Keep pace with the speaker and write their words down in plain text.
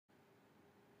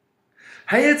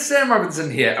Hey, it's Sam Robinson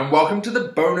here, and welcome to the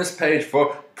bonus page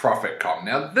for ProfiCom.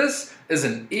 Now, this is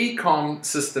an e-com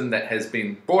system that has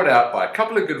been brought out by a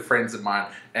couple of good friends of mine,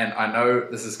 and I know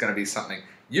this is going to be something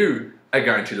you are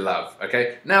going to love,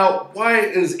 okay? Now, why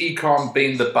is e-com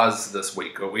been the buzz this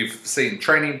week? Well, we've seen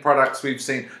training products, we've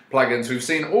seen plugins, we've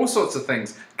seen all sorts of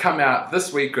things come out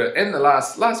this week, or in the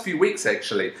last few weeks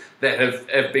actually, that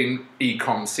have been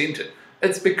e-com centered.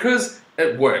 It's because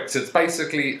it works. It's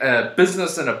basically a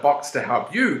business in a box to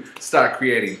help you start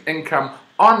creating income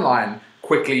online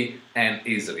quickly and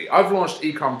easily. I've launched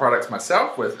e-com products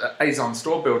myself with Azon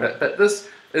Store Builder, but this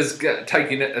is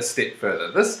taking it a step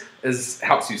further. This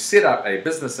helps you set up a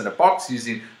business in a box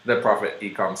using the Profit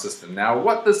e-com system. Now,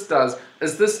 what this does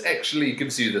is this actually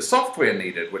gives you the software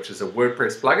needed, which is a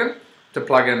WordPress plugin, to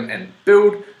plug in and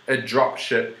build a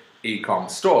dropship e-com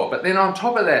store. But then on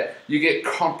top of that, you get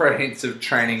comprehensive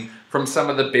training from some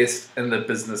of the best in the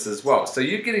business as well. So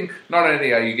you're getting, not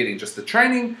only are you getting just the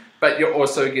training, but you're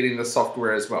also getting the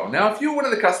software as well. Now, if you're one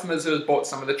of the customers who has bought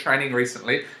some of the training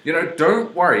recently,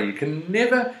 don't worry, you can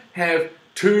never have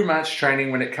too much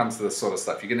training when it comes to this sort of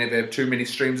stuff. You can never have too many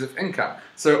streams of income.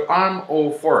 So I'm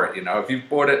all for it. If you've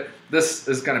bought it, this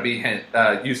is going to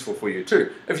be useful for you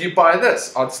too. If you buy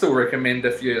this, I'd still recommend,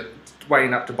 if you're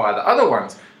weighing up to buy the other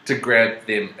ones, to grab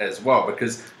them as well,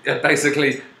 because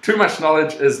basically too much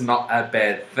knowledge is not a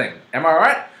bad thing. Am I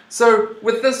right? So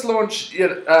with this launch,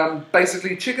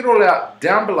 basically check it all out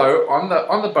down below on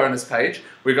the bonus page.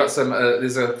 We've got some,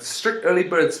 there's a strict early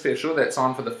bird special that's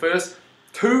on for the first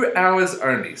 2 hours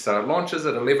only. So it launches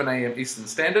at 11 a.m. Eastern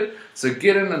Standard. So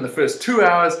get in the first 2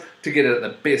 hours to get it at the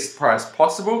best price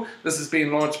possible. This is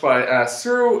being launched by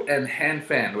Cyril and Han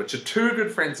Fan, which are two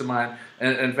good friends of mine.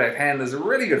 And in fact, Han is a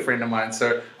really good friend of mine.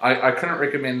 So I couldn't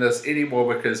recommend this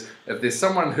anymore, because if there's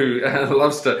someone who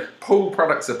loves to pull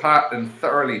products apart and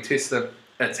thoroughly test them,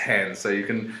 it's Han. So you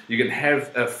can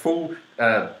have a full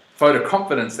vote of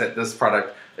confidence that this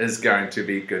product is going to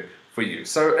be good for you.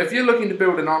 So if you're looking to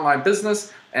build an online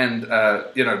business and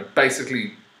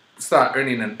basically start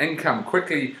earning an income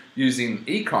quickly using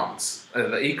e-coms,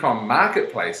 the e-com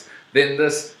marketplace, then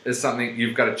this is something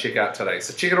you've got to check out today.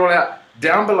 So check it all out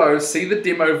down below, see the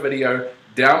demo video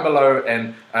down below,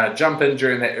 and jump in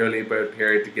during that early bird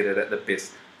period to get it at the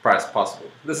best price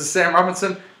possible. This is Sam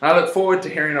Robinson, and I look forward to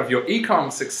hearing of your e-com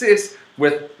success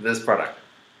with this product.